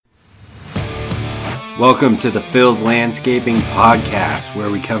Welcome to the Pfeil's Landscaping Podcast, where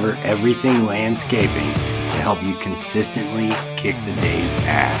we cover everything landscaping to help you consistently kick the day's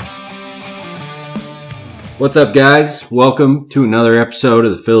ass. What's up, guys? Welcome to another episode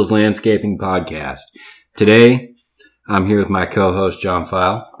of the Pfeil's Landscaping Podcast. Today, I'm here with my co-host, John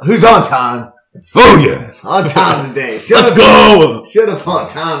Pfeil. Who's on time? Oh, yeah. On time today. Let's go! Should have on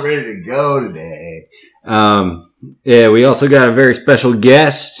time, ready to go today. Yeah, we also got a very special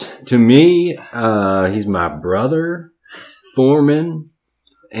guest to me. He's my brother, foreman,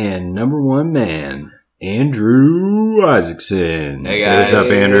 and number one man, Andrew Isacson. Hey guys. What's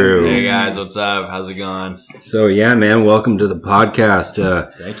up, Andrew? Hey guys, what's up? How's it going? So yeah, man, welcome to the podcast.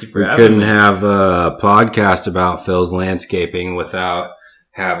 Thank you for having me. We couldn't me. have a podcast about Pfeil's Landscaping without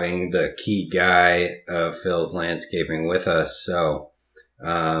having the key guy of Pfeil's Landscaping with us. So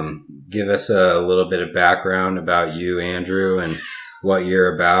give us a little bit of background about you, Andrew, and what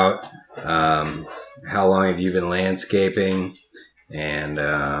you're about. How long have you been landscaping? And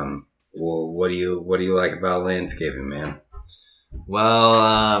what do you like about landscaping, man? Well,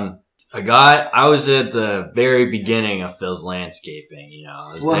 I was at the very beginning of Pfeil's Landscaping. You know,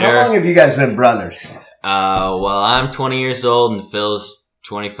 I was there. How long have you guys been brothers? Well, I'm 20 years old and Phil's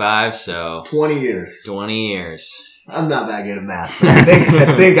 25, so 20 years. 20 years. I'm not that good at math. I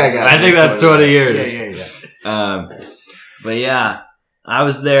think I got. I think that's 20 years. Yeah. But yeah, I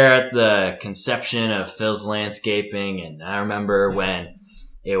was there at the conception of Pfeil's Landscaping, and I remember when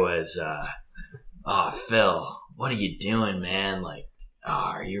it was, Phil, what are you doing, man? Like,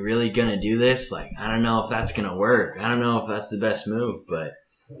 are you really gonna do this? Like, I don't know if that's gonna work. I don't know if that's the best move, but.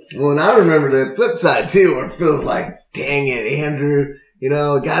 Well, and I remember the flip side too, where Phil's like, "Dang it, Andrew." You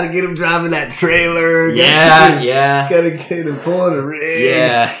know, gotta get him driving that trailer. Yeah. Gotta get him pulling a rig.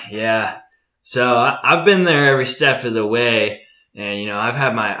 Yeah. So I've been there every step of the way, and you know, I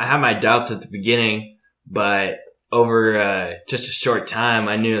had my doubts at the beginning, but over just a short time,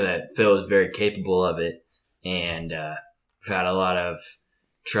 I knew that Phil was very capable of it, and we've had a lot of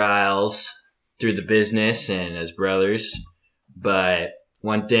trials through the business and as brothers. But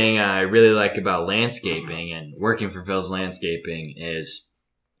one thing I really like about landscaping and working for Pfeil's Landscaping is,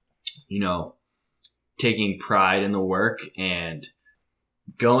 you know, taking pride in the work and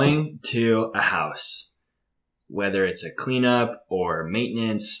going to a house, whether it's a cleanup or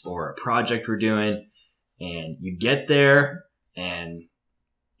maintenance or a project we're doing, and you get there and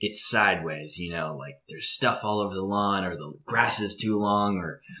it's sideways, you know, like there's stuff all over the lawn, or the grass is too long,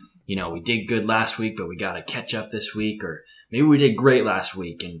 or, you know, we did good last week, but we got to catch up this week, or maybe we did great last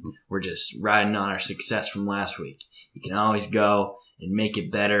week and we're just riding on our success from last week. You can always go and make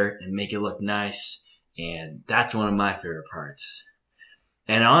it better and make it look nice. And that's one of my favorite parts.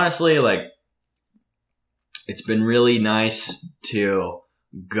 And honestly, like, it's been really nice to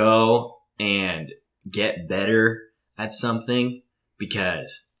go and get better at something,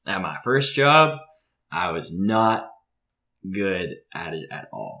 because at my first job, I was not good at it at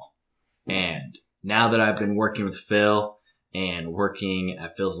all. And now that I've been working with Pfeil and working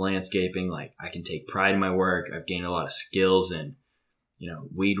at Pfeil's Landscaping, like, I can take pride in my work. I've gained a lot of skills in, you know,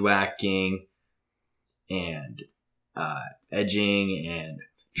 weed whacking and edging and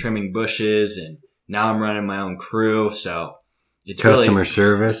trimming bushes, and now I'm running my own crew. So it's customer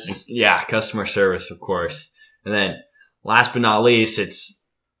service. Yeah, customer service, of course. And then last but not least, it's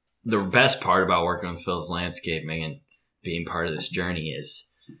the best part about working with Pfeil's Landscaping and being part of this journey is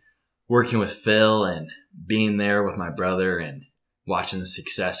working with Pfeil and being there with my brother and watching the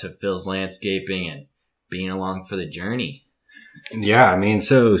success of Pfeil's Landscaping and being along for the journey. Yeah, I mean,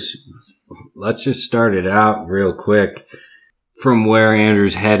 so let's just start it out real quick from where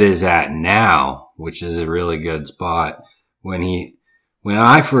Andrew's head is at now, which is a really good spot. When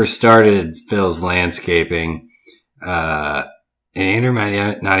I first started Pfeil's Landscaping, and Andrew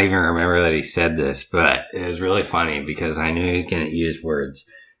might not even remember that he said this, but it was really funny because I knew he was going to eat his words.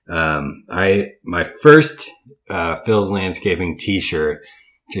 My first Pfeil's Landscaping t-shirt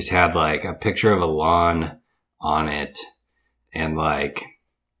just had like a picture of a lawn on it, and like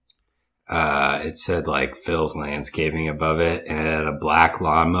it said like Pfeil's Landscaping above it, and it had a black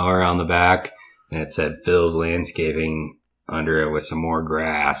lawnmower on the back, and it said Pfeil's Landscaping under it with some more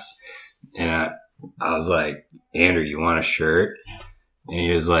grass. And I was like, "Andrew, you want a shirt?" And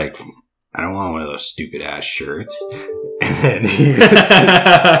he was like, "I don't want one of those stupid ass shirts." And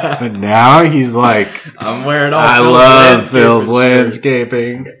but now he's like, I'm wearing all I love Pfeil's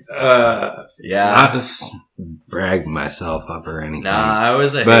Landscaping. Yeah. Not to brag myself up or anything. Nah, I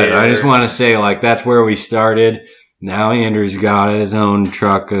was a But hater. I just want to say, like, that's where we started. Now Andrew's got his own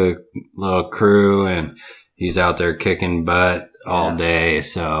truck, a little crew, and he's out there kicking butt all day.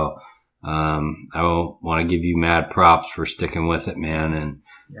 So I want to give you mad props for sticking with it, man. And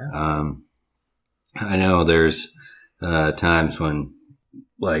I know there's times when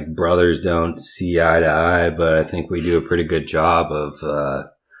like brothers don't see eye to eye, but I think we do a pretty good job of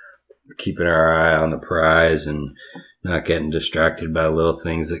keeping our eye on the prize and not getting distracted by little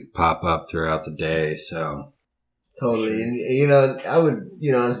things that pop up throughout the day. So totally. Sure. And I would,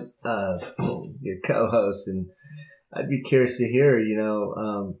 as your co-host, and I'd be curious to hear,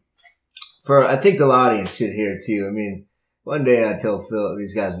 I think the audience should hear too. I mean, one day I tell Phil,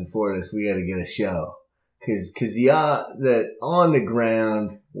 these guys before this, we got to get a show. Cause that on the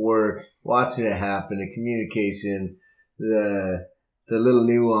ground work, watching it happen, the communication, the little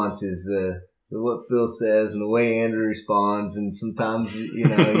nuances, what Phil says and the way Andrew responds, and sometimes you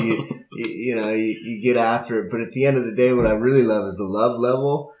get after it. But at the end of the day, what I really love is the love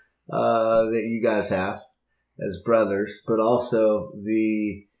level that you guys have as brothers, but also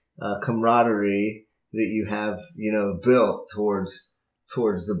the camaraderie that you have, built towards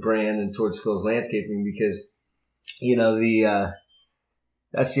the brand and towards Phil's Landscaping, because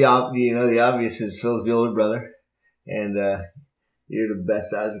that's the obvious is Phil's the older brother, and you're the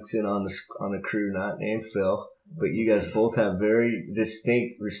best Isacson on the crew, not named Phil. But you guys both have very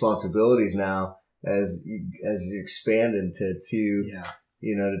distinct responsibilities now as you expand into two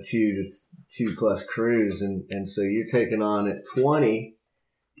plus crews, and so you're taking on at 20.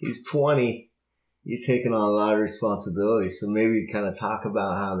 He's 20. You're taking on a lot of responsibility. So maybe kind of talk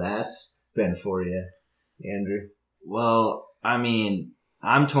about how that's been for you, Andrew. Well, I mean,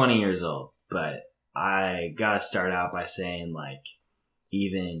 I'm 20 years old, but I got to start out by saying, like,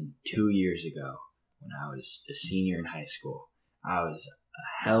 even 2 years ago when I was a senior in high school, I was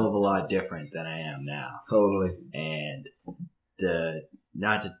a hell of a lot different than I am now. Totally. And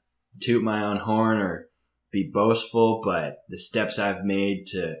not to toot my own horn or be boastful, but the steps I've made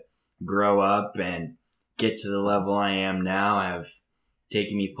to grow up and get to the level I am now have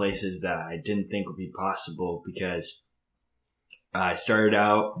taken me places that I didn't think would be possible, because I started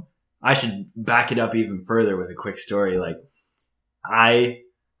out, I should back it up even further with a quick story. Like,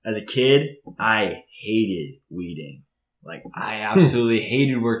 as a kid, I hated weeding. Like, I absolutely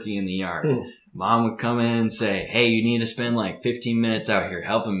hated working in the yard. Mom would come in and say, hey, you need to spend like 15 minutes out here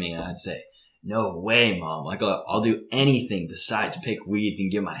helping me. And I'd say, no way, Mom. Like, I'll do anything besides pick weeds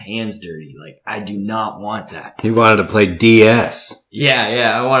and get my hands dirty. Like, I do not want that. He wanted to play DS.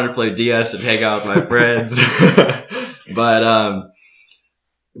 Yeah. I wanted to play DS and hang out with my friends. But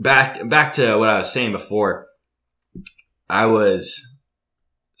back to what I was saying before. I was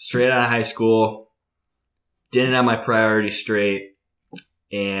straight out of high school, didn't have my priorities straight,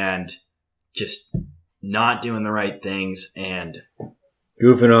 and just not doing the right things, and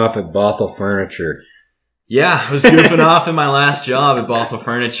goofing off at Bothell Furniture. Yeah, I was goofing off in my last job at Bothell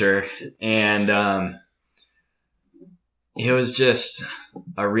Furniture, and it was just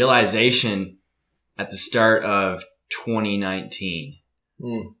a realization at the start of 2019.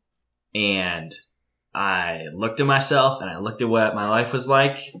 And I looked at myself and I looked at what my life was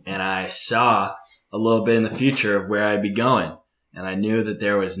like, and I saw a little bit in the future of where I'd be going. And I knew that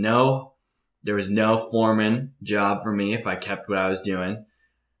there was no foreman job for me if I kept what I was doing.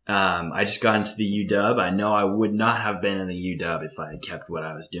 I just got into the UW. I know I would not have been in the UW if I had kept what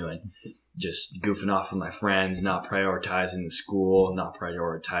I was doing. Just goofing off with my friends, not prioritizing the school, not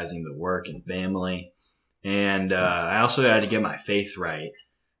prioritizing the work and family. And I also had to get my faith right.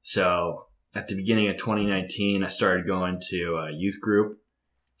 So at the beginning of 2019, I started going to a youth group.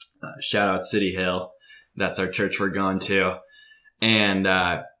 Shout out City Hill. That's our church we're going to. And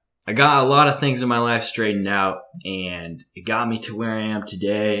I got a lot of things in my life straightened out, and it got me to where I am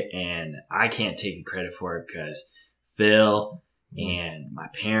today. And I can't take the credit for it, because Phil and my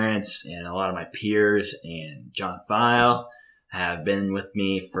parents and a lot of my peers and John Pfeil have been with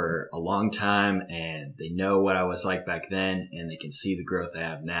me for a long time, and they know what I was like back then, and they can see the growth I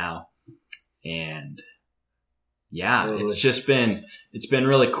have now. And yeah, totally. It's been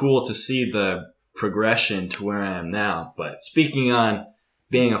really cool to see the progression to where I am now. But speaking on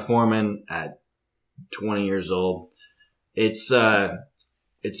being a foreman at 20 years old, it's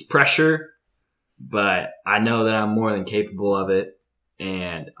pressure, but I know that I'm more than capable of it,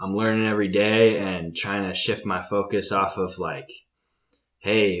 and I'm learning every day and trying to shift my focus off of like,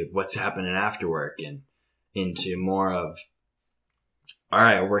 hey, what's happening after work, and into more of, all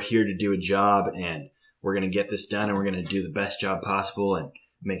right, we're here to do a job, and we're going to get this done, and we're going to do the best job possible and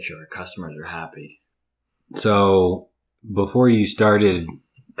make sure our customers are happy. So before you started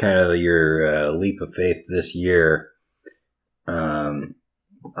kind of your leap of faith this year,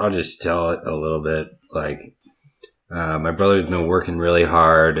 I'll just tell it a little bit. Like, my brother's been working really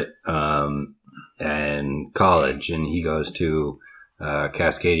hard in college, and he goes to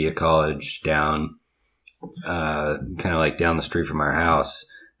Cascadia College down, kind of like down the street from our house.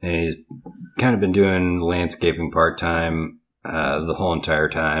 And he's kind of been doing landscaping part-time the whole entire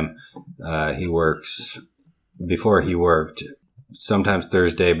time. Before he worked, sometimes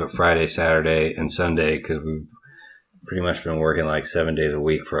Thursday, but Friday, Saturday, and Sunday, because we've pretty much been working like 7 days a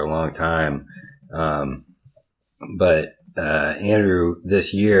week for a long time. But Andrew,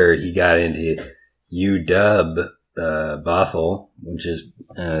 this year, he got into UW Bothell, which is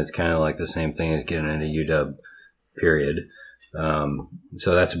it's kind of like the same thing as getting into UW, period.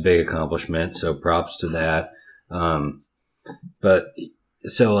 So that's a big accomplishment. So props to that. But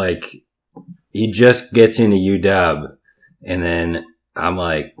so like he just gets into UW, and then I'm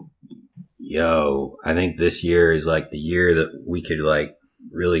like, yo, I think this year is like the year that we could like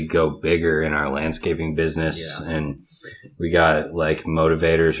really go bigger in our landscaping business. Yeah. And we got like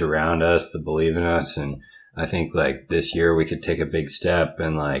motivators around us that believe in us. And I think like this year we could take a big step,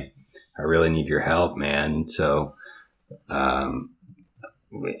 and like, I really need your help, man. So,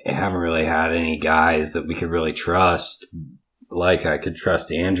 we haven't really had any guys that we could really trust. Like I could trust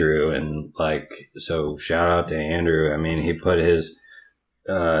Andrew, and like, so shout out to Andrew. I mean, he put his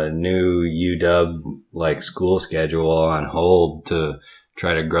new UW like school schedule on hold to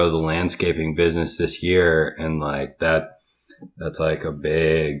try to grow the landscaping business this year. And like that's like a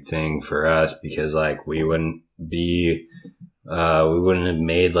big thing for us, because like we wouldn't have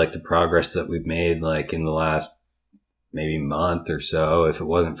made like the progress that we've made like in the last maybe month or so if it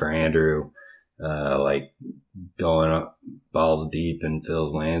wasn't for Andrew like going up balls deep in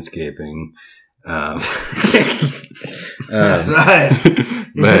Phil's landscaping. That's right.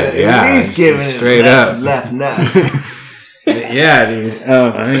 But yeah, he's giving straight left nut. Yeah, dude.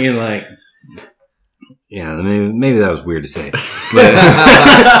 I mean, like, yeah, maybe that was weird to say, but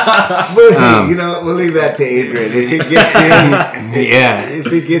you know, we'll leave that to Adrian. If it gets in,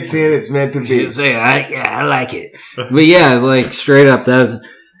 if it gets in, it's meant to be. Say, I like it. But yeah, like straight up,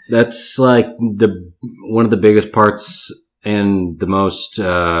 that's like one of the biggest parts and the most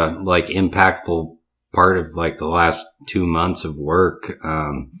like impactful part of like the last 2 months of work.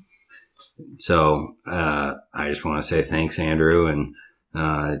 So I just want to say thanks, Andrew, and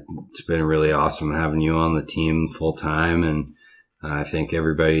it's been really awesome having you on the team full time, and I think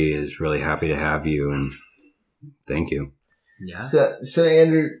everybody is really happy to have you, and thank you. Yeah. So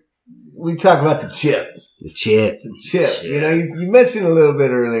Andrew, we talk about the chip. The chip. You know, you mentioned a little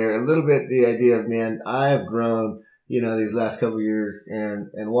bit earlier, the idea of, man, I have grown, you know, these last couple of years,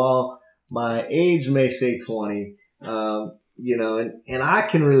 and while my age may say 20, you know, and I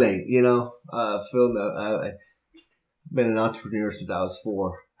can relate, you know, Phil, I've been an entrepreneur since I was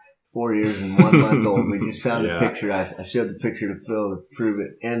 4 years and 1 month old. We just found a picture. I showed the picture to Phil to prove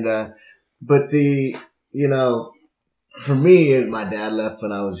it. And, but you know, for me, my dad left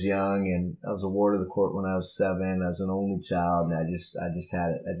when I was young, and I was a ward of the court when I was 7. I was an only child, and I just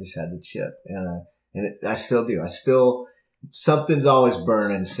had it. I just had the chip, and I still do. Something's always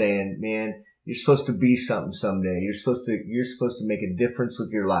burning, saying, man, you're supposed to be something someday. You're supposed to make a difference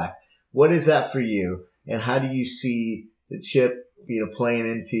with your life. What is that for you? And how do you see the chip, you know, playing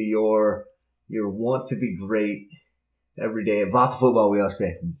into your want to be great every day? At Bothell football, we always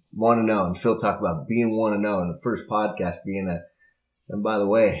say, want to know. And Phil talked about being want to know in the first podcast, and by the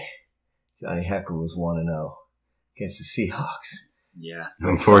way, Johnny Hecker was 1-0 against the Seahawks. Yeah.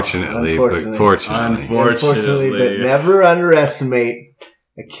 Unfortunately, but never underestimate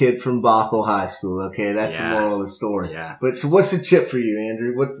a kid from Bothell High School. Okay. That's the moral of the story. Yeah. But so what's the chip for you,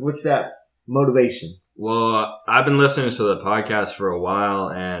 Andrew? What's that motivation? Well, I've been listening to the podcast for a while,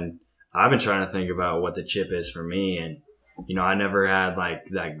 and I've been trying to think about what the chip is for me. And, you know, I never had like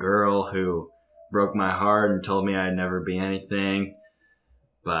that girl who broke my heart and told me I'd never be anything.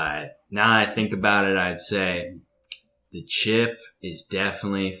 But now I think about it, I'd say the chip is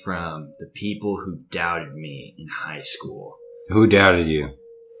definitely from the people who doubted me in high school. Who doubted you?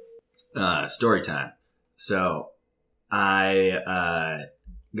 Story time. So I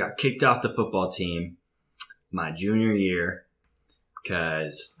got kicked off the football team my junior year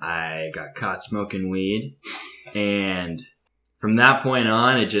because I got caught smoking weed. And from that point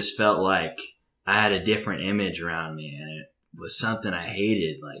on, it just felt like I had a different image around me, and it was something I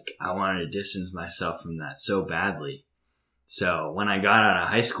hated. Like, I wanted to distance myself from that so badly. So when I got out of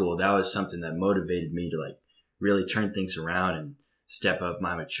high school, that was something that motivated me to like really turn things around and step up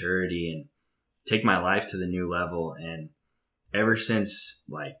my maturity and take my life to the new level. And ever since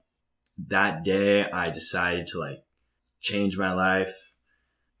like that day, I decided to like change my life.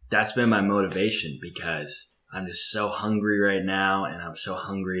 That's been my motivation, because I'm just so hungry right now, and I'm so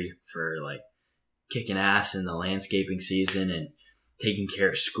hungry for like kicking ass in the landscaping season and taking care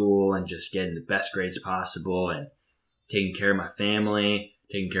of school and just getting the best grades possible and taking care of my family,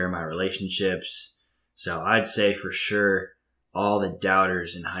 taking care of my relationships. So I'd say for sure all the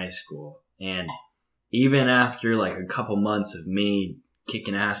doubters in high school. And even after like a couple months of me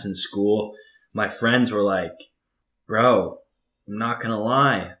kicking ass in school, my friends were like, bro, I'm not going to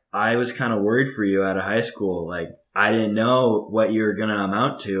lie. I was kind of worried for you out of high school. Like, I didn't know what you were going to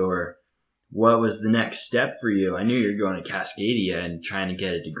amount to or what was the next step for you. I knew you were going to Cascadia and trying to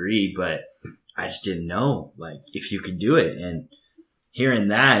get a degree, but I just didn't know, like, if you could do it. And hearing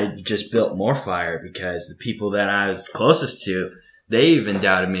that, it just built more fire because the people that I was closest to, they even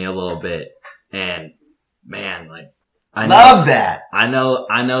doubted me a little bit. And man, like, I love that. I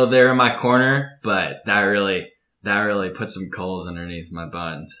know they're in my corner, but that really put some coals underneath my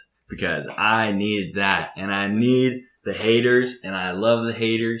buns because I needed that. And I need the haters, and I love the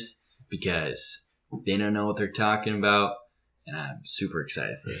haters because they don't know what they're talking about. And I'm super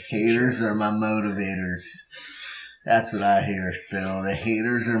excited for the future. Haters are my motivators. That's what I hear, Phil. The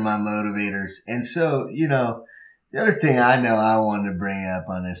haters are my motivators. And so, the other thing I know I wanted to bring up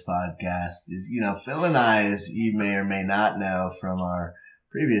on this podcast is, Phil and I, as you may or may not know from our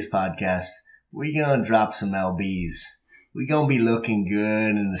previous podcast, we gonna drop some LBs. We gonna be looking good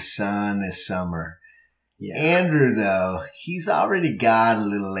in the sun this summer. Yeah. Andrew, though, he's already got a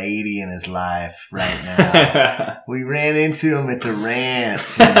little lady in his life right now. We ran into him at the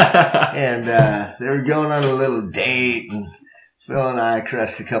ranch, and they were going on a little date, and Phil and I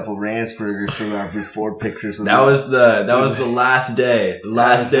crushed a couple ranch burgers for our before pictures. That was the last day,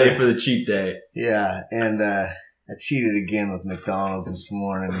 for the cheat day. Yeah, and I cheated again with McDonald's this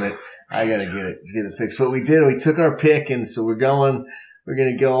morning, but I gotta get it fixed. What we did, we took our pick, and so we're gonna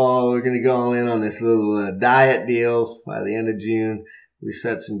go all in on this little diet deal by the end of June. We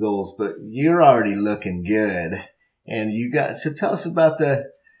set some goals, but you're already looking good, and so tell us about the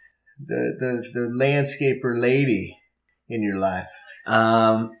landscaper lady in your life.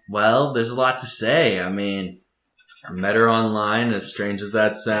 Well, there's a lot to say. I mean, I met her online, as strange as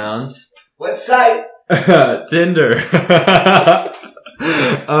that sounds. What site? Tinder.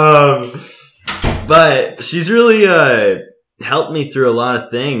 But she's really helped me through a lot of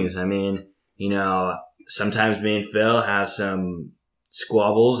things. I mean, sometimes me and Phil have some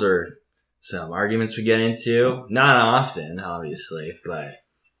squabbles or some arguments we get into. Not often, obviously, but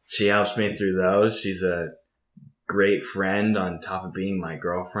she helps me through those. She's a great friend on top of being my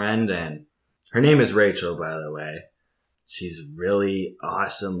girlfriend, and her name is Rachel, by the way. She's a really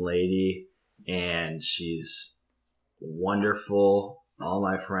awesome lady, and she's wonderful. All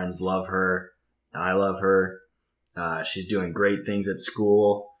my friends love her. I love her. She's doing great things at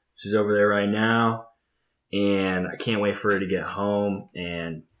school. She's over there right now, and I can't wait for her to get home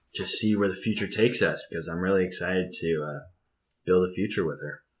and just see where the future takes us because I'm really excited to build a future with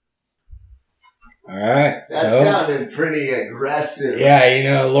her. All right. That sounded pretty aggressive.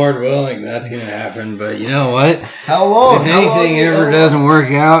 Yeah, Lord willing, that's going to happen. But you know what? How long? If anything ever doesn't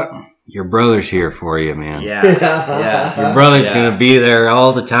work out, your brother's here for you, man. Yeah. Your brother's going to be there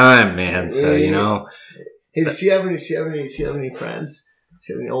all the time, man. So, Hey, does she have any friends? Does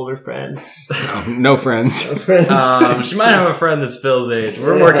she have any older friends? No friends. No friends? She might have a friend that's Phil's age.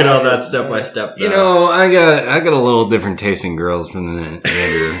 We're working on that step by step. I got a little different taste in girls from the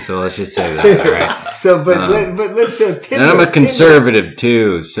Andrew, so let's just say that. All right. So, let's Tinder. And I'm a conservative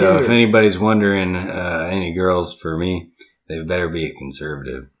too, so Tinder. If anybody's wondering any girls for me, they better be a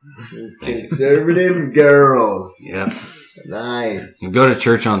conservative. Conservative girls. Yep. Nice. And go to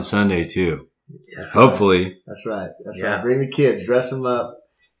church on Sunday too. That's hopefully. Right. That's right. Right. Bring the kids. Dress them up.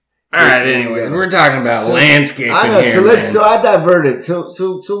 All right. Anyways, we're talking about landscaping. I know. Here, so I diverted. So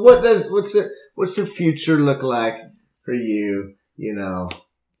what's the future look like for you? In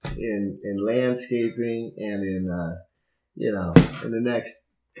landscaping and in the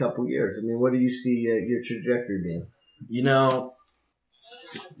next couple years. I mean, what do you see your trajectory being?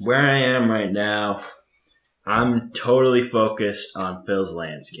 Where I am right now, I'm totally focused on Phil's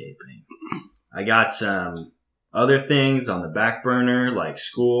landscaping. I got some other things on the back burner, like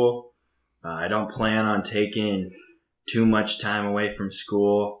school. I don't plan on taking too much time away from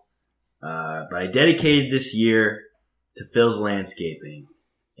school. But I dedicated this year to Phil's landscaping.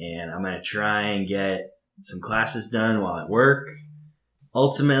 And I'm going to try and get some classes done while at work.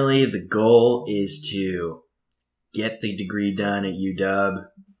 Ultimately, the goal is to get the degree done at UW.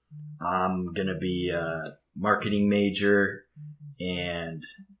 I'm going to be a marketing major, and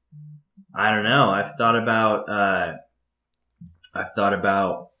I don't know. I've thought about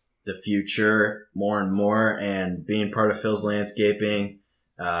the future more and more, and being part of Phil's Landscaping,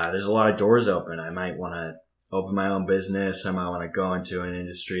 there's a lot of doors open. I might want to open my own business. I might want to go into an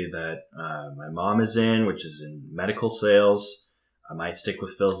industry that my mom is in, which is in medical sales. I might stick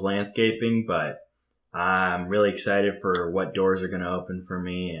with Phil's Landscaping, but I'm really excited for what doors are going to open for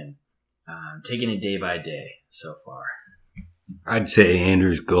me, and taking it day by day so far. I'd say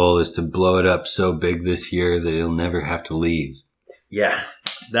Andrew's goal is to blow it up so big this year that he'll never have to leave. Yeah,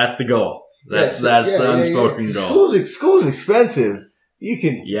 that's the goal. That's the unspoken goal. School's expensive. You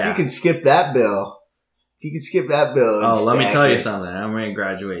can skip that bill. You can skip that bill. Oh, let me tell you something. I'm going to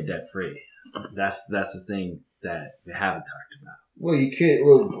graduate debt free. That's the thing that they haven't talked about. Well, you could,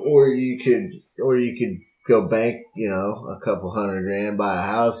 or you could go bank, a couple $100,000, buy a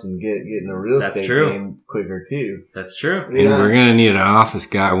house, and get in a real estate game quicker too. That's true. And we're gonna need an office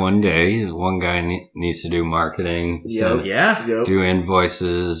guy one day. One guy needs to do marketing. Do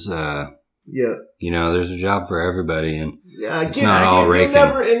invoices. There's a job for everybody, and it's not all raking.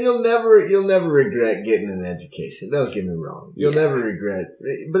 You'll never regret getting an education. Don't get me wrong. You'll never regret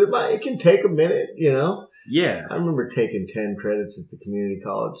it. But it can take a minute, Yeah. I remember taking 10 credits at the community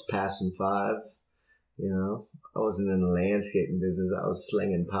college, passing 5. I wasn't in the landscaping business. I was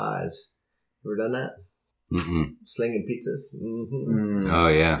slinging pies. Ever done that? Mm-mm. Slinging pizzas? Mm-hmm. Oh,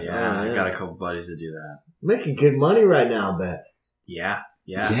 yeah. Yeah, I got a couple buddies that do that. Making good money right now, I bet. Yeah.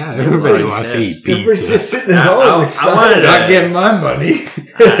 Yeah, everybody wants to eat pizza. Everybody's just sitting at home. I wanted to not getting my money.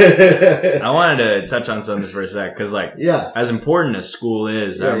 I wanted to touch on something for a sec, because as important as school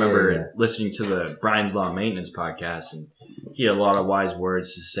is, I remember listening to the Brian's Lawn Maintenance podcast, and he had a lot of wise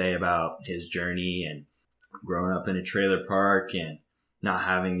words to say about his journey and growing up in a trailer park and not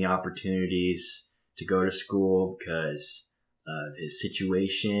having the opportunities to go to school because of his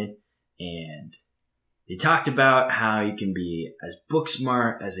situation. And he talked about how you can be as book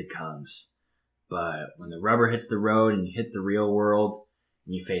smart as it comes, but when the rubber hits the road and you hit the real world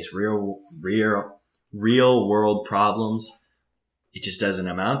and you face real world problems, it just doesn't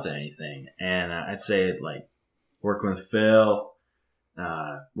amount to anything. And I'd say working with Phil,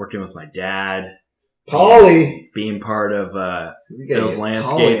 working with my dad, Paulie, being part of Phil's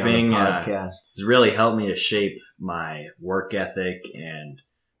Landscaping has really helped me to shape my work ethic and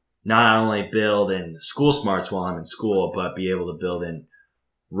not only build in school smarts while I'm in school, but be able to build in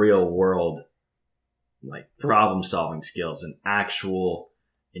real world problem solving skills and actual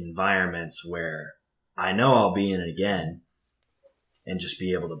environments where I know I'll be in it again, and just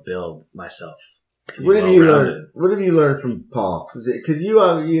be able to build myself. What have you learned? What have you learned from Paul? Because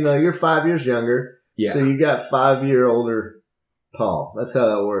you're 5 years younger, so you got 5 year older Paul. That's how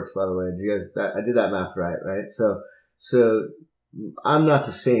that works, by the way. I did that math right? So I'm not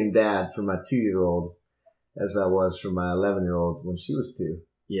the same dad for my 2-year-old as I was for my 11-year-old when she was 2.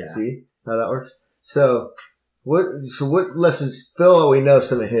 Yeah. See how that works? So what lessons, Phil, we know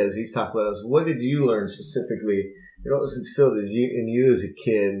some of his. He's talked about us. What did you learn specifically? What was instilled in you as a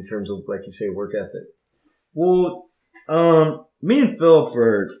kid in terms of, like you say, work ethic? Well, me and Philip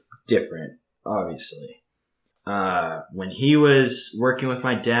were different, obviously. When he was working with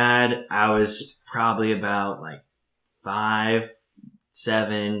my dad, I was probably about 5,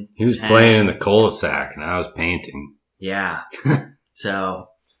 7. He was 10. Playing in the cul-de-sac, and I was painting. Yeah. So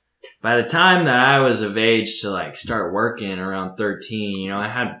by the time that I was of age to start working around 13, I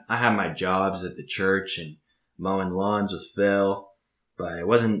had my jobs at the church and mowing lawns with Phil, but it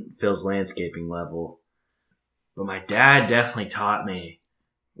wasn't Phil's Landscaping level. But my dad definitely taught me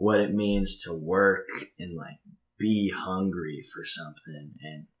what it means to work and be hungry for something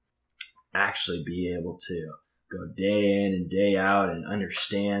and actually be able to go day in and day out and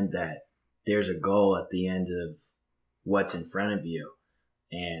understand that there's a goal at the end of what's in front of you.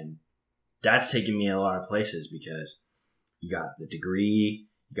 And that's taken me a lot of places, because you got the degree,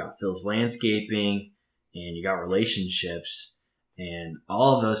 you got Phil's Landscaping, and you got relationships, and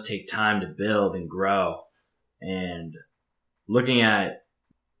all of those take time to build and grow. And looking at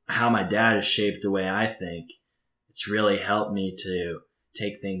how my dad has shaped the way I think, it's really helped me to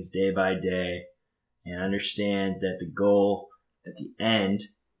take things day by day and understand that the goal at the end,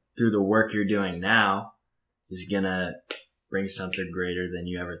 through the work you're doing now, is going to bring something greater than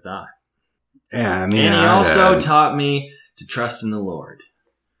you ever thought. Yeah, and he also taught me to trust in the Lord.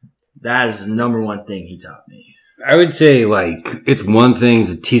 That is the number one thing he taught me. I would say, it's one thing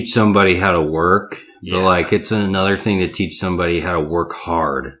to teach somebody how to work, but, it's another thing to teach somebody how to work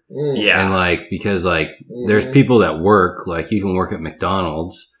hard. Yeah. And, because, there's people that work, you can work at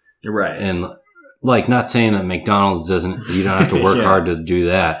McDonald's. You're right. And, not saying that McDonald's you don't have to work hard to do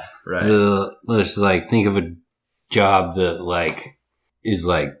that. Right. Let's, think of a job that, is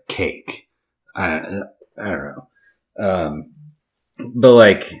like cake. I don't know. But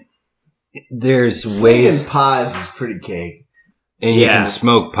like there's ways. Slinging pies is pretty cake. And you can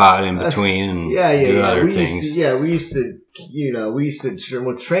smoke pot in between and do other things. We used to,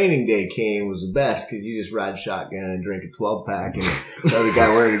 when training day came, was the best because you just ride shotgun and drink a 12-pack and tell the guy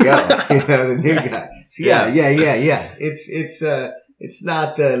where to go. The new guy. So yeah. It's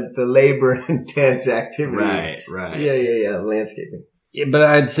not the labor intense activity. Right. Yeah. Landscaping. Yeah, but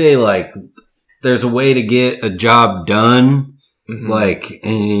I'd say like there's a way to get a job done, like,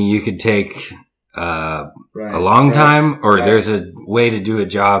 and you could take a long time, or there's a way to do a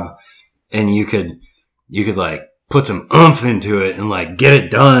job, and you could like put some oomph into it and like get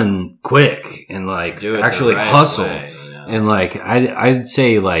it done quick and like do it actually hustle. Way, And like I'd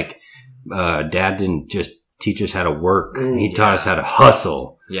say like Dad didn't just teach us how to work; he taught us how to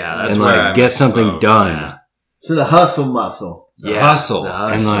hustle. Yeah, that's and where like get something done. Yeah. So the hustle muscle. Hustle.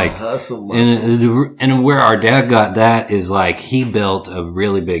 And like, hustle and where our dad got that is like he built a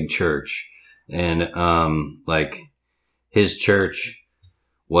really big church, and like his church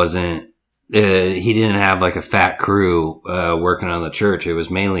wasn't. He didn't have like a fat crew working on the church. It was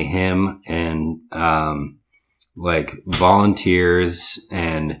mainly him and like volunteers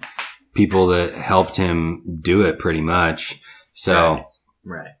and people that helped him do it pretty much. So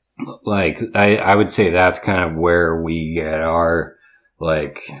right. Like I would say that's kind of where we get our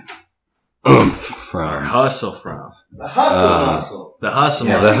like oomph from, our hustle from. The hustle muscle. The hustle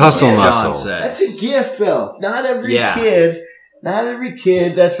muscle. The hustle muscle. That's a gift, though. Not every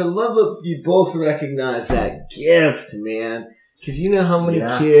kid. That's a love of you both recognize that gift, man. Because you know how many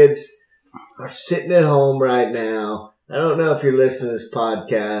kids are sitting at home right now. I don't know if you're listening to this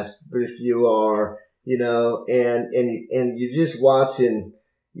podcast, but if you are, and you're just watching.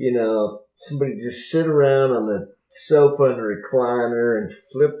 Somebody just sit around on the sofa in a recliner and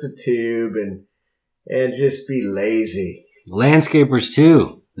flip the tube and just be lazy. Landscapers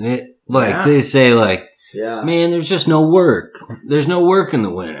too. They say like, man, there's just no work. There's no work in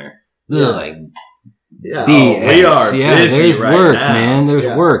the winter. They're like, we are busy there's right work, now. man. There's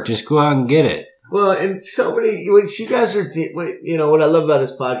work. Just go out and get it. Well, and so many, what you guys are, what I love about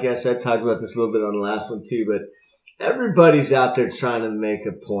this podcast, I talked about this a little bit on the last one too, but everybody's out there trying to make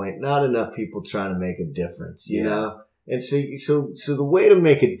a point. Not enough people trying to make a difference, you know? And so the way to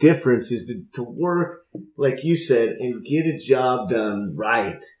make a difference is to work, like you said, and get a job done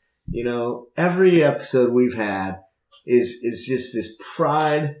right. Every episode we've had is just this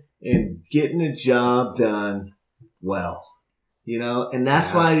pride in getting a job done well, and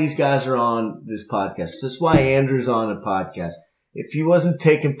that's why these guys are on this podcast. That's why Andrew's on a podcast. If he wasn't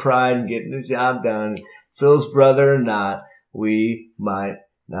taking pride in getting the job done, Phil's brother or not, we might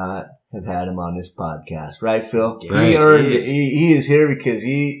not have had him on this podcast. Right, Phil? Right. He earned it. He is here because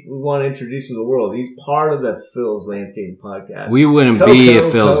we want to introduce him to the world. He's part of the Phil's Landscaping podcast. We wouldn't be a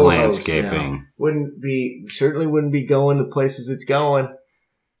Phil's Landscaping. Certainly wouldn't be going the places it's going.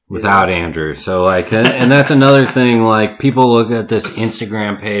 Without Andrew. So like, and that's another thing, like people look at this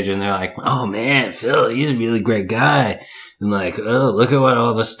Instagram page and they're like, oh man, Phil, he's a really great guy. And like, oh, look at what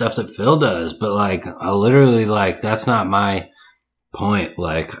all the stuff that Phil does. But like, I literally like, that's not my point.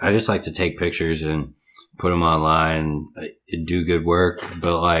 Like, I just like to take pictures and put them online, do good work.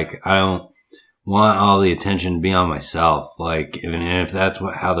 But like, I don't want all the attention to be on myself. Like, even if that's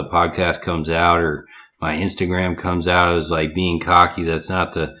how the podcast comes out or my Instagram comes out as like being cocky, that's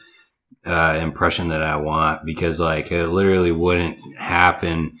not the impression that I want, because like it literally wouldn't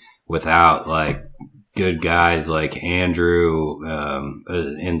happen without like good guys like Andrew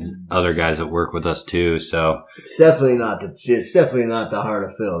and other guys that work with us too. So it's definitely not the heart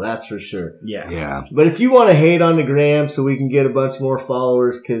of Phil. That's for sure. Yeah. But if you want to hate on the gram so we can get a bunch more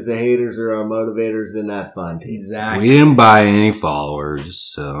followers because the haters are our motivators, then that's fine too. Exactly. We didn't buy any followers,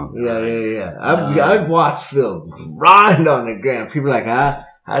 so yeah. I've watched Phil grind on the gram. People are like,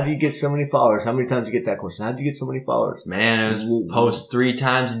 how do you get so many followers? How many times you get that question? How do you get so many followers? Man, it was post 3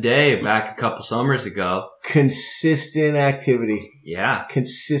 times a day back a couple summers ago. Consistent activity. Yeah.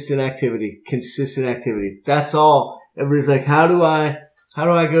 Consistent activity. That's all. Everybody's like, how do I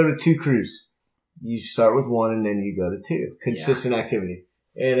go to 2 crews? You start with 1 and then you go to 2. Consistent activity.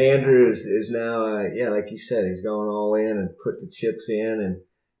 And Andrew is now, like you said, he's going all in and put the chips in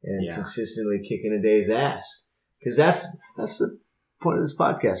and consistently kicking a day's ass. Because that's the point of this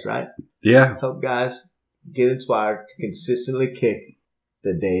podcast, right? Yeah. Help guys get inspired to consistently kick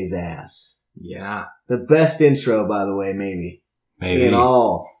the day's ass. Yeah. The best intro, by the way, maybe. In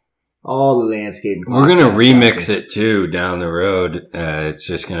all all the landscaping. We're going to remix it too down the road. It's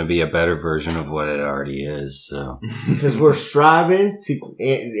just going to be a better version of what it already is. So because we're striving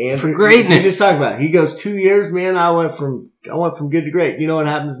to for greatness. He just talked about it. He goes 2 years, man. I went from good to great. You know what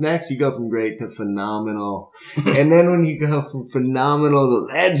happens next? You go from great to phenomenal, and then when you go from phenomenal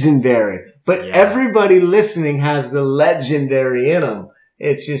to legendary. But everybody listening has the legendary in them.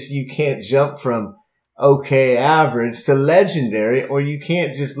 It's just you can't jump from okay average to legendary, or you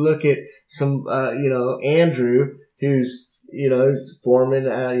can't just look at some Andrew who's foreman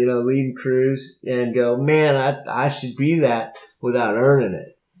leading crews and go, man, I should be that without earning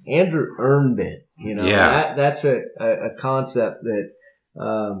it. Andrew earned it. That's a concept that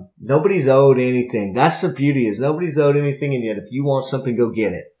nobody's owed anything. That's the beauty, is nobody's owed anything, and yet if you want something, go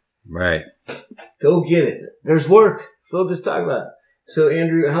get it. Right. Go get it. There's work. Phil just talked about it. So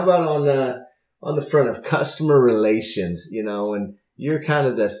Andrew, how about on the front of customer relations, and you're kind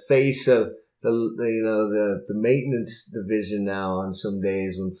of the face of the maintenance division now on some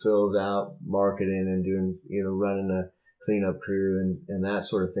days when Phil's out marketing and doing, running a cleanup crew and that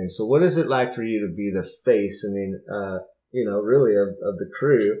sort of thing. So what is it like for you to be the face, really of the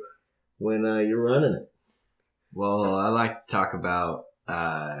crew when you're running it? Well, I like to talk about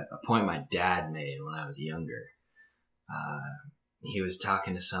a point my dad made when I was younger. He was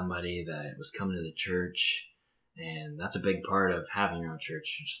talking to somebody that was coming to the church, and that's a big part of having your own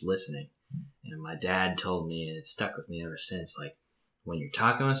church, just listening. And my dad told me, and it stuck with me ever since, like, when you're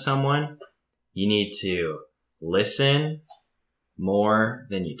talking with someone, you need to listen more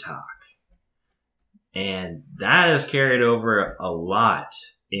than you talk. And that has carried over a lot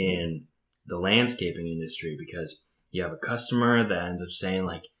in the landscaping industry, because you have a customer that ends up saying,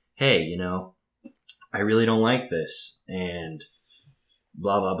 like, hey, I really don't like this, and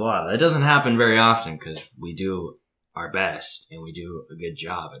blah, blah, blah. That doesn't happen very often because we do our best and we do a good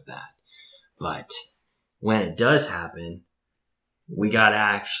job at that. But when it does happen, we got to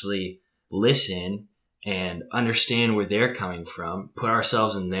actually listen and understand where they're coming from, put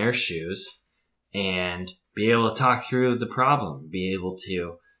ourselves in their shoes, and be able to talk through the problem, be able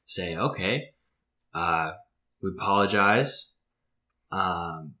to say, okay, we apologize.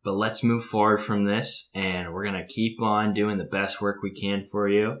 But let's move forward from this, and we're going to keep on doing the best work we can for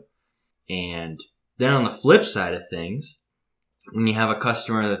you. And then on the flip side of things, when you have a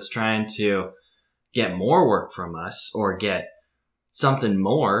customer that's trying to get more work from us or get something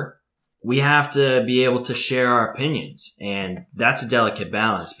more, we have to be able to share our opinions. And that's a delicate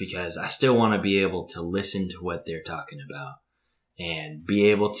balance, because I still want to be able to listen to what they're talking about and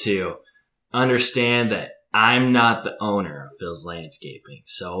be able to understand that I'm not the owner of Phil's Landscaping,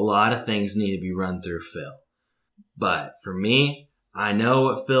 so a lot of things need to be run through Phil. But for me, I know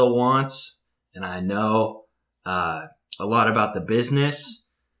what Phil wants, and I know a lot about the business,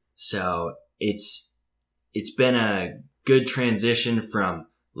 so it's been a good transition from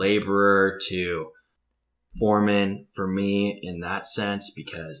laborer to foreman for me in that sense,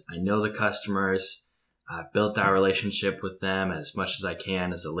 because I know the customers. I've built that relationship with them as much as I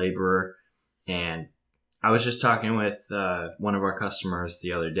can as a laborer, and I was just talking with one of our customers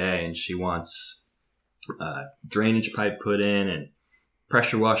the other day, and she wants drainage pipe put in and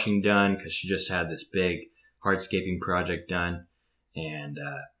pressure washing done because she just had this big hardscaping project done. And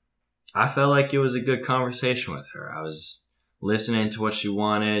I felt like it was a good conversation with her. I was listening to what she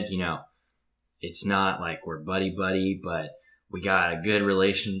wanted. It's not like we're buddy-buddy, but we got a good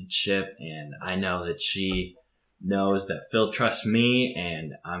relationship, and I know that she knows that Phil trusts me,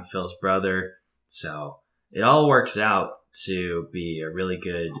 and I'm Phil's brother. So it all works out to be a really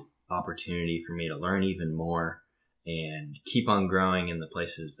good opportunity for me to learn even more and keep on growing in the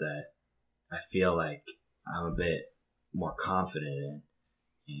places that I feel like I'm a bit more confident in.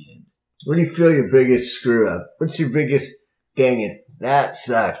 And what do you feel your biggest screw up? What's your biggest, dang it, that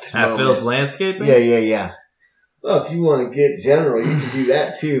sucked at Phil's Landscaping? Yeah. Well, if you want to get general, you can do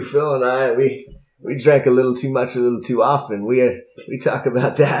that too. Phil and I, we drank a little too much, a little too often. We talk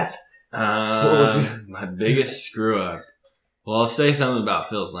about that. My biggest screw up. Well, I'll say something about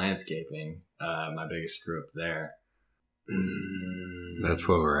Phil's Landscaping. My biggest screw up there. That's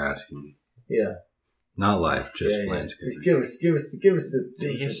what we're asking. Yeah. Not life, just landscaping. Just give us the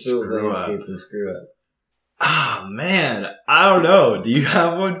biggest Phil's screw up. Landscaping screw up. Ah, man, I don't know. Do you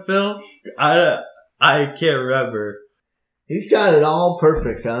have one, Phil? I can't remember. He's got it all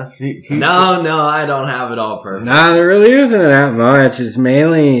perfect, huh? No, I don't have it all perfect. No, there really isn't that much. It's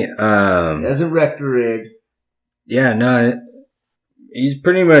mainly He hasn't wrecked the rig. Yeah, no, he's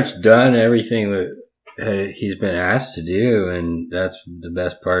pretty much done everything that he's been asked to do, and that's the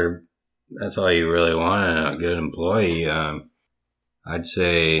best part. That's all you really want in a good employee. I'd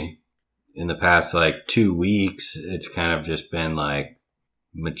say in the past like 2 weeks, it's kind of just been like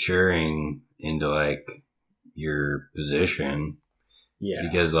maturing into like your position. Yeah.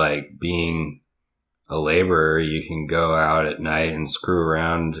 Because like being a laborer, you can go out at night and screw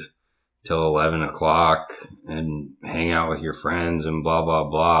around till 11 o'clock and hang out with your friends and blah, blah,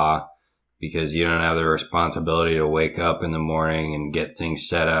 blah, because you don't have the responsibility to wake up in the morning and get things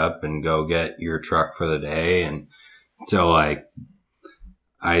set up and go get your truck for the day. And so like,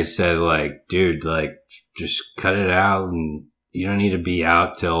 I said like, dude, like just cut it out, and you don't need to be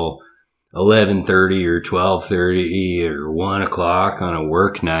out till 11:30 or 12:30 or 1 o'clock on a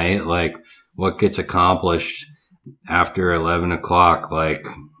work night. Like, what gets accomplished after 11 o'clock? Like,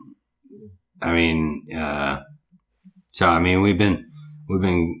 I mean, so I mean, we've been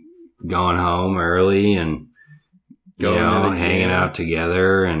going home early and hanging out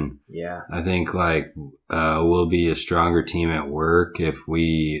together, and Yeah. I think like we'll be a stronger team at work if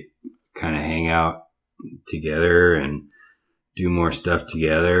we kind of hang out together and do more stuff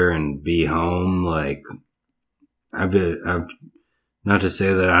together and be home. Like, I've not to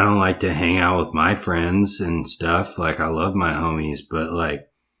say that I don't like to hang out with my friends and stuff. Like, I love my homies, but like,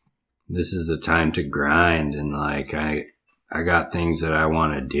 this is the time to grind, and like, I got things that I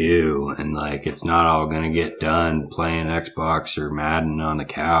want to do, and like, it's not all going to get done playing Xbox or Madden on the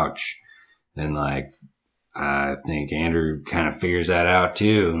couch. And like, I think Andrew kind of figures that out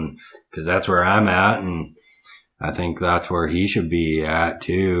too, because that's where I'm at, and I think that's where he should be at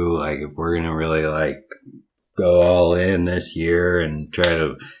too. Like, if we're going to really like go all in this year and try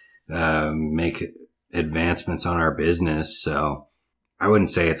to make advancements on our business. So I wouldn't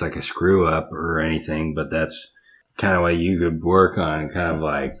say it's like a screw up or anything, but that's kind of what you could work on, kind of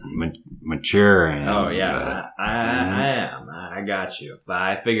like mature. And, Oh yeah, I am. I got you. But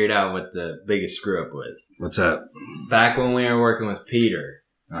I figured out what the biggest screw up was. What's up? Back when we were working with Peter,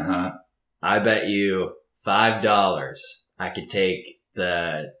 I bet you $5 I could take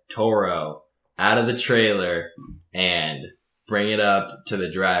the Toro out of the trailer and bring it up to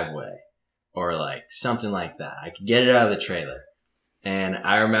the driveway, or like something like that. I could get it out of the trailer, and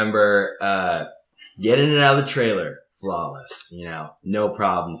I remember getting it out of the trailer, flawless. No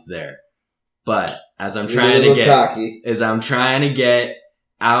problems there. But as I'm trying to get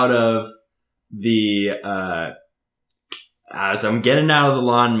out of the as I'm getting out of the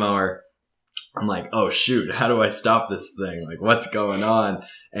lawnmower, I'm like, oh shoot, how do I stop this thing? Like, what's going on?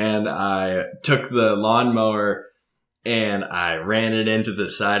 And I took the lawnmower and I ran it into the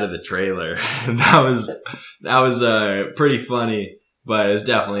side of the trailer. And that was pretty funny, but it was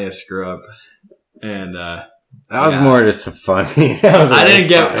definitely a screw up. And that was more just funny. I didn't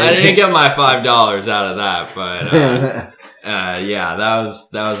get my $5 out of that, but yeah, that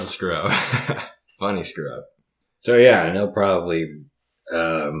was a screw up. Funny screw up. So yeah, and he'll probably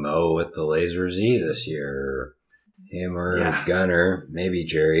Mo with the Laser Z this year, or him or Gunner, maybe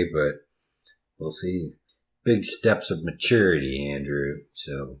Jerry, but we'll see. Big steps of maturity, Andrew.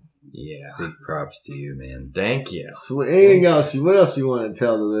 So yeah, big props to you, man. Thank you. So anything else? What else you want to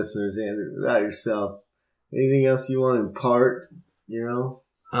tell the listeners, Andrew, about yourself? Anything else you want to impart?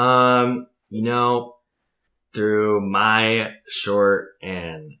 Through my short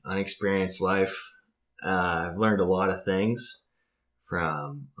and unexperienced life, I've learned a lot of things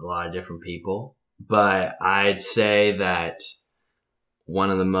from a lot of different people, but I'd say that one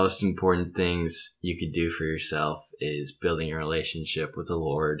of the most important things you could do for yourself is building a relationship with the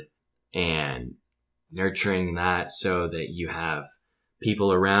Lord and nurturing that so that you have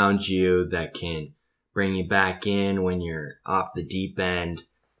people around you that can bring you back in when you're off the deep end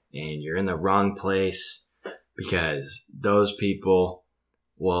and you're in the wrong place, because those people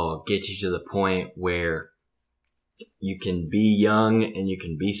will get you to the point where you can be young and you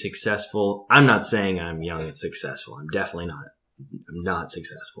can be successful. I'm not saying I'm young and successful. I'm definitely not. I'm not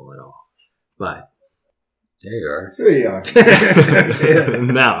successful at all. But there you are. There you are.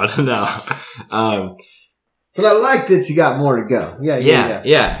 No. But I like that you got more to go. Yeah.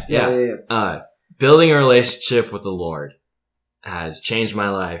 Building a relationship with the Lord has changed my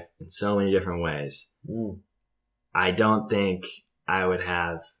life in so many different ways. I don't think I would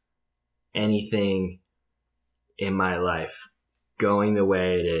have anything in my life going the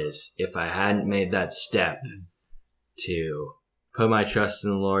way it is if I hadn't made that step to put my trust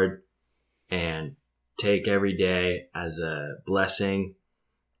in the Lord and take every day as a blessing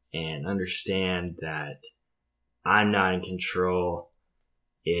and understand that I'm not in control.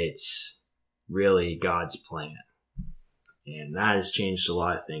 It's really God's plan. And that has changed a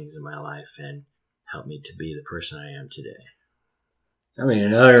lot of things in my life and helped me to be the person I am today. I mean,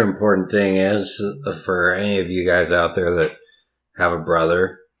 another important thing is, for any of you guys out there that have a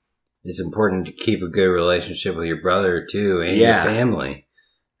brother, it's important to keep a good relationship with your brother too and Yeah. your family.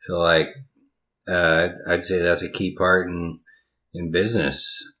 So like, I'd say that's a key part in business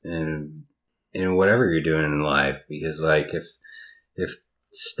and in whatever you're doing in life, because like if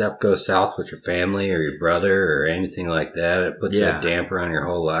stuff goes south with your family or your brother or anything like that, it puts a damper on your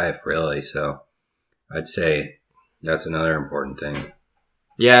whole life, really. So I'd say that's another important thing.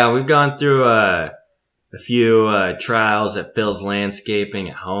 Yeah, we've gone through a few trials at Phil's Landscaping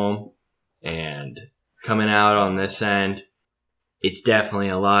at home, and coming out on this end, it's definitely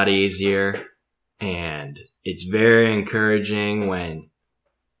a lot easier, and it's very encouraging when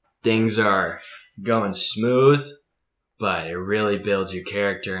things are going smooth, but it really builds your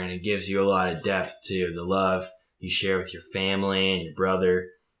character and it gives you a lot of depth to the love you share with your family and your brother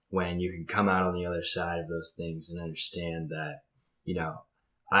when you can come out on the other side of those things and understand that, you know,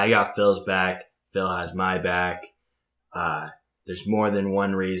 I got Phil's back. Phil has my back. There's more than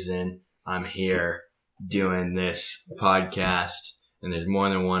one reason I'm here doing this podcast, and there's more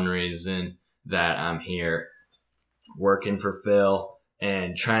than one reason that I'm here working for Phil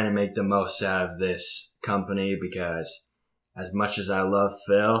and trying to make the most out of this company, because as much as I love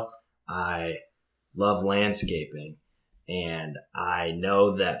Phil, I love landscaping, and I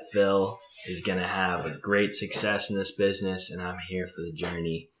know that Phil is going to have a great success in this business, and I'm here for the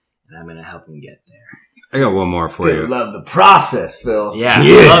journey, and I'm going to help him get there. I got one more for you. Love the process, Phil. Yeah.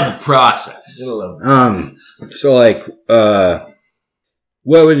 Love the process. So like,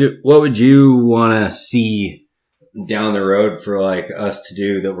 what would you want to see down the road for like us to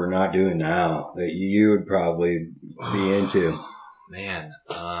do that we're not doing now that you would probably be into? Man,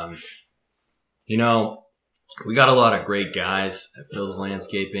 you know, we got a lot of great guys at Phil's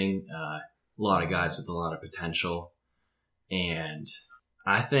Landscaping, a lot of guys with a lot of potential. And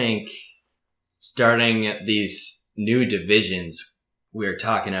I think starting these new divisions we were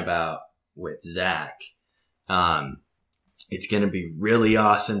talking about with Zach, it's going to be really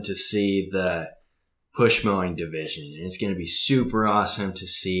awesome to see the push mowing division. And it's going to be super awesome to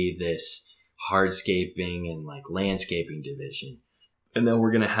see this hardscaping and like landscaping division. And then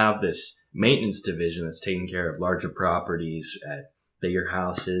we're going to have this maintenance division that's taking care of larger properties at bigger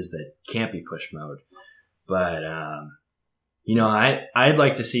houses that can't be push mowed. But, you know, I'd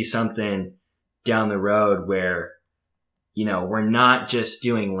like to see something down the road where, you know, we're not just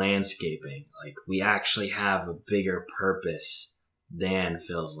doing landscaping. Like, we actually have a bigger purpose than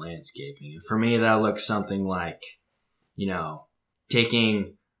Phil's Landscaping. And for me, that looks something like, you know,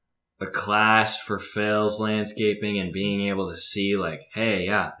 taking a class for Phil's Landscaping and being able to see like, hey,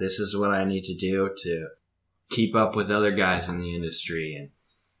 yeah, this is what I need to do to keep up with other guys in the industry. And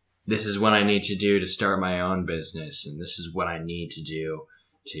this is what I need to do to start my own business. And this is what I need to do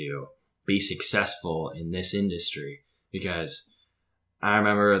to be successful in this industry. Because I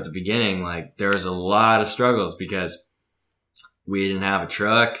remember at the beginning, like, there was a lot of struggles because we didn't have a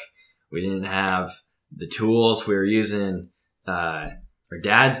truck. We didn't have the tools. We were using our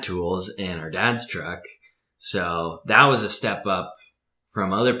dad's tools and our dad's truck. So that was a step up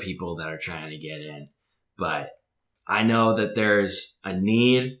from other people that are trying to get in. But I know that there's a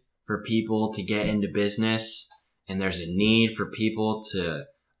need for people to get into business, and there's a need for people to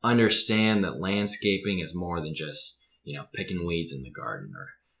understand that landscaping is more than just, you know, picking weeds in the garden or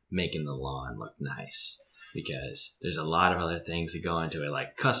making the lawn look nice, because there's a lot of other things that go into it,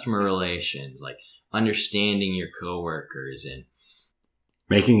 like customer relations, like understanding your coworkers and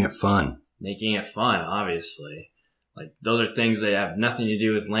making it fun. Making it fun, obviously. Like, those are things that have nothing to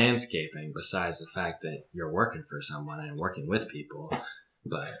do with landscaping besides the fact that you're working for someone and working with people.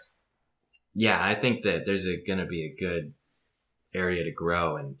 But yeah, I think that there's going to be a good area to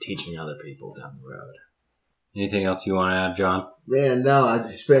grow and teaching other people down the road. Anything else you want to add, John? Man, no, I think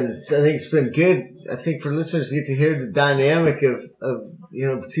it's been good. I think for listeners to get to hear the dynamic of you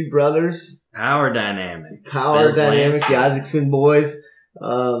know, two brothers. Power dynamic. The Isacson boys.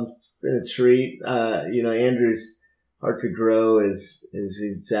 It's been a treat. You know, Andrew's Heart to Grow is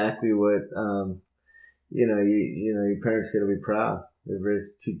exactly what, you know, your parents are going to be proud. They've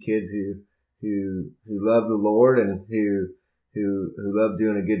raised two kids who love the Lord and who love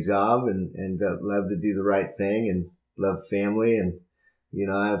doing a good job and love to do the right thing and love family. And, you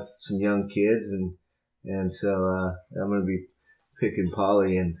know, I have some young kids and so, I'm going to be picking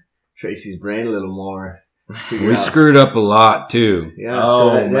Polly and Tracy's brain a little more. We screwed up a lot too. Yeah.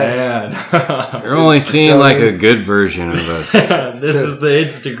 Oh, man. You're only seeing like a good version of us. This is the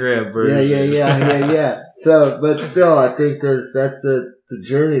Instagram version. Yeah. So, but still, I think that's the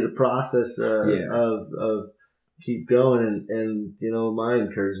journey, the process of keep going. And, you know, my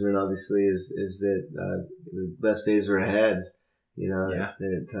encouragement obviously is that the best days are ahead.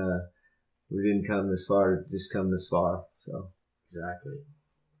 that we didn't come this far to just come this far. So Exactly.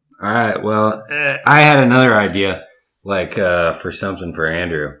 All right. Well, I had another idea, for something for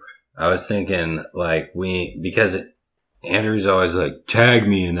Andrew. I was thinking, because Andrew's always like, tag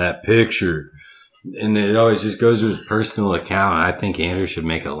me in that picture. And it always just goes to his personal account. I think Andrew should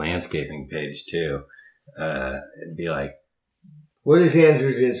make a landscaping page too. It'd be like, what is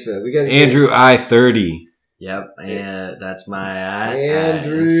Andrew's Insta? We got Andrew I-30. Yep, and that's my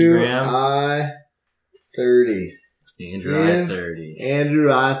Andrew Instagram. I-30. Andrew I-30.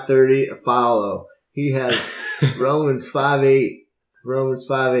 Andrew I-30 a follow. He has Romans 5:8. Romans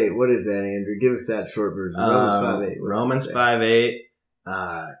 5:8. What is that, Andrew? Give us that short version. Romans 5:8. Romans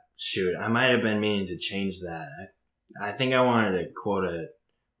 5:8. Shoot, I might have been meaning to change that. I think I wanted to quote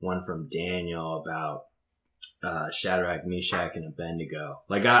one from Daniel about Shadrach, Meshach, and Abednego.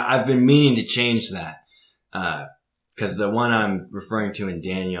 I've been meaning to change that. Because the one I'm referring to in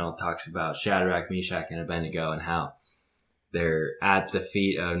Daniel talks about Shadrach, Meshach, and Abednego and how they're at the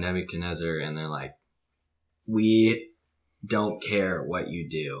feet of Nebuchadnezzar and they're like, we don't care what you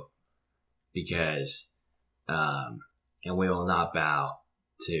do because, and we will not bow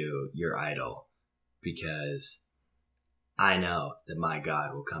to your idol because I know that my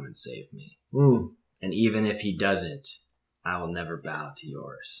God will come and save me. Mm. And even if he doesn't, I will never bow to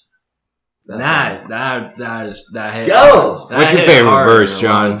yours. Let's go. What's your favorite verse,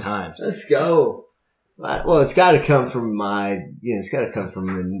 John? Let's go. Well, it's got to come from my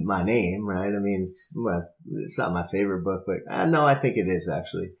name, right? I mean, it's not my favorite book, but I think it is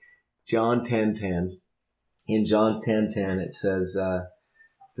actually. John 10:10. In John 10:10, it says,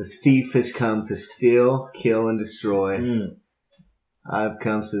 "The thief has come to steal, kill, and destroy. I've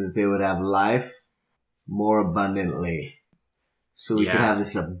come so that they would have life more abundantly." So we can have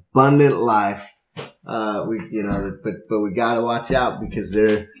this abundant life. But we gotta watch out because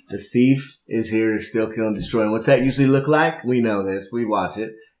the thief is here to steal, kill, and destroy. And what's that usually look like? We know this. We watch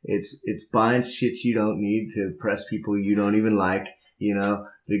it. It's buying shit you don't need to impress people you don't even like.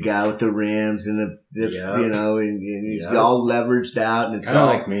 The guy with the rims and and he's all leveraged out, and it's all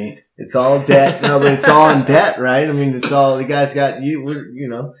like me. It's all debt. No, but it's all in debt, right? I mean, it's all the guy's got you.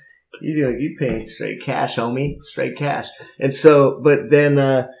 You paying straight cash, homie, straight cash. And so, but then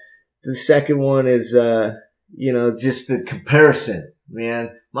the second one is just the comparison,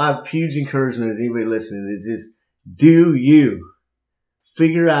 man. My huge encouragement is anybody listening is just do you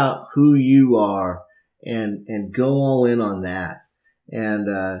figure out who you are and go all in on that. And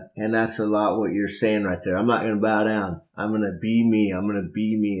that's a lot what you're saying right there. I'm not going to bow down. I'm going to be me. I'm going to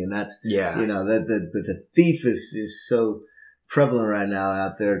be me. And that's, but the thief is so prevalent right now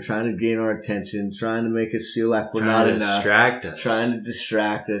out there, trying to gain our attention, trying to make us feel like we're not enough. Trying to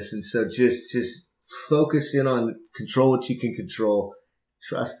distract us. And so just focus in on control what you can control.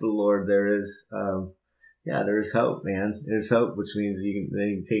 Trust the Lord. There is, there is hope, man. There's hope, which means you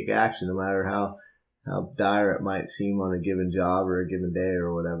can take action no matter how dire it might seem on a given job or a given day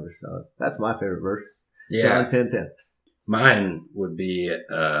or whatever. So that's my favorite verse. Yeah. John 10:10. Mine would be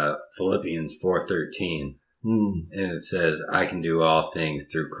Philippians 4:13. And it says, I can do all things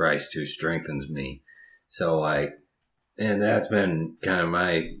through Christ who strengthens me. So and that's been kind of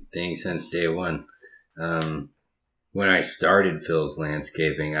my thing since day one. When I started Phil's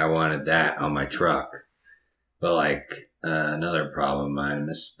Landscaping, I wanted that on my truck. But another problem of mine,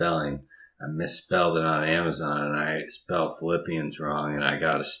 misspelling. I misspelled it on Amazon and I spelled Philippians wrong and I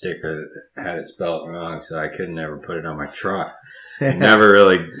got a sticker that had it spelled wrong, so I couldn't ever put it on my truck. never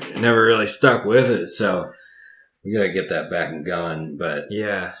really stuck with it, so we gotta get that back and going. But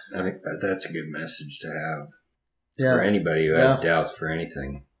yeah, I think that's a good message to have for anybody who has doubts for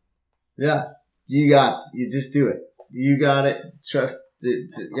anything. Yeah, you just do it. You got it. Trust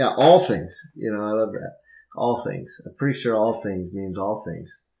it. Yeah, all things. I love that. All things. I'm pretty sure all things means all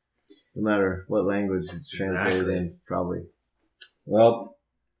things. No matter what language it's translated in, probably. Well,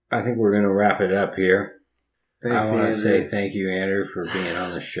 I think we're going to wrap it up here. Thanks, I want to Andrew. say thank you, Andrew, for being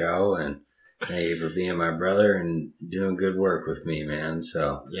on the show, and thank you for being my brother and doing good work with me, man.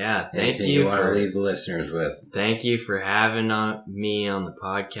 So, thank you. Want to leave the listeners with? Thank you for having me on the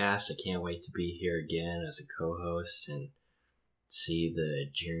podcast. I can't wait to be here again as a co-host and see the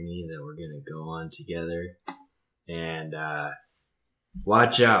journey that we're going to go on together. And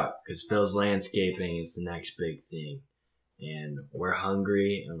watch out, because Phil's Landscaping is the next big thing. And we're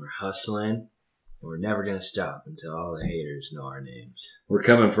hungry and we're hustling. And we're never going to stop until all the haters know our names. We're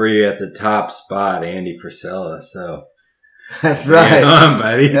coming for you at the top spot, Andy Frisella. So that's right. Hang on,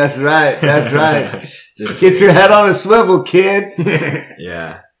 buddy. That's right. Just get your head on a swivel, kid.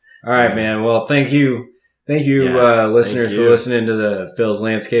 Yeah. All right, man. Well, thank you Thank you, Yeah, listeners, thank for you. listening to the Phil's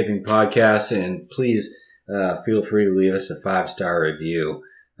Landscaping Podcast. And please feel free to leave us a 5-star review.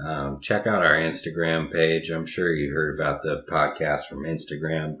 Check out our Instagram page. I'm sure you heard about the podcast from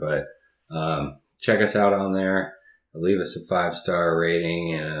Instagram, but check us out on there. Leave us a 5-star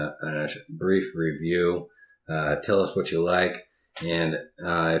rating and a brief review. Tell us what you like. And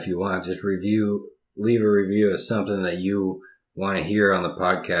if you want, just leave a review of something that you want to hear on the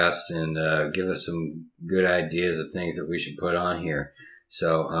podcast, and give us some good ideas of things that we should put on here.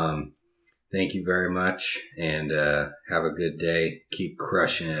 So thank you very much, and have a good day. Keep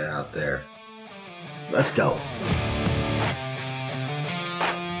crushing it out there. Let's go.